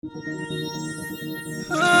Ready,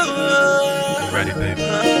 baby.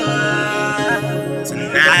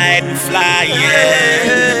 Tonight we're flying.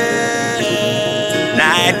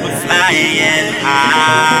 Tonight we're flying high.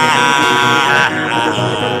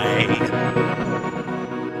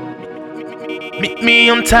 Meet me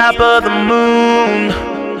on top of the moon.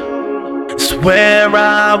 It's where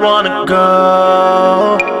I wanna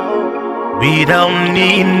go. We don't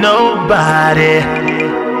need nobody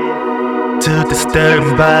to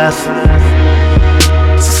disturb us.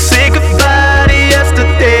 So say goodbye to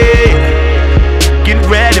yesterday. Get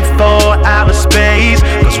ready for outer space,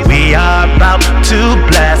 'cause we are about to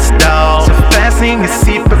blast off. So fasten your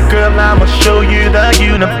seatbelt, girl, I'ma show you the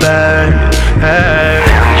universe. Hey.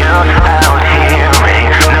 You're out here,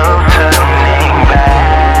 ain't no turning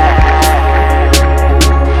back.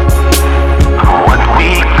 What we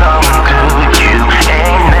come to, you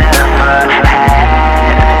ain't never had.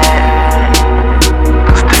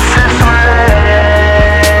 'Cause this is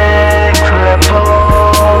next level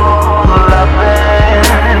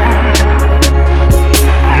loving.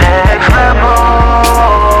 Next level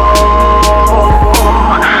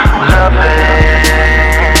loving.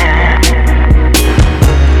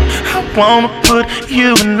 I wanna put you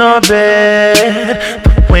in orbit.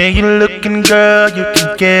 The way you're looking, girl, you can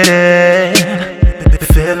get it.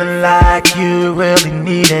 Feeling like you really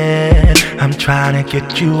need it. I'm trying to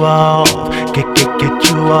get you off, get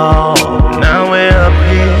you off. Now we're up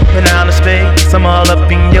here in outer space. I'm all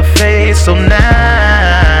up in your face, so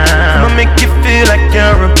now I'ma make you feel like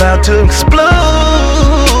you're about to explode.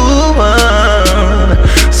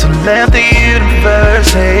 So let the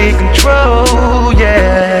universe take control,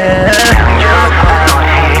 yeah. You're out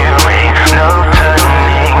here, ain't no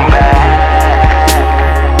turning back.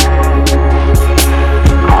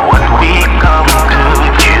 What we come to,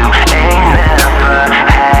 you ain't never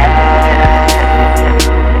had.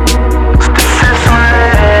 'Cause this is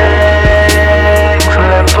next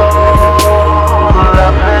level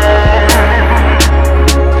loving.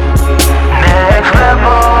 Next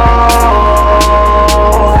level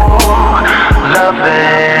loving.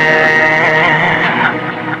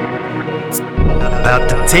 About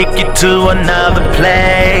to take you to another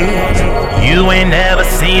place you ain't never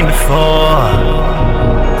seen before.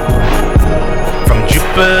 From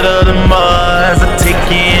Jupiter to Mars, I'll take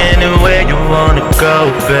you anywhere you wanna go,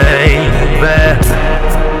 baby.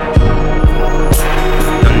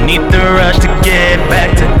 Don't need to rush to get back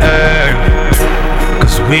to Earth,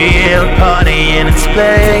 'cause we're partying in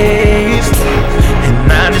space.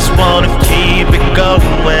 And I just wanna keep it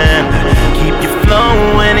going.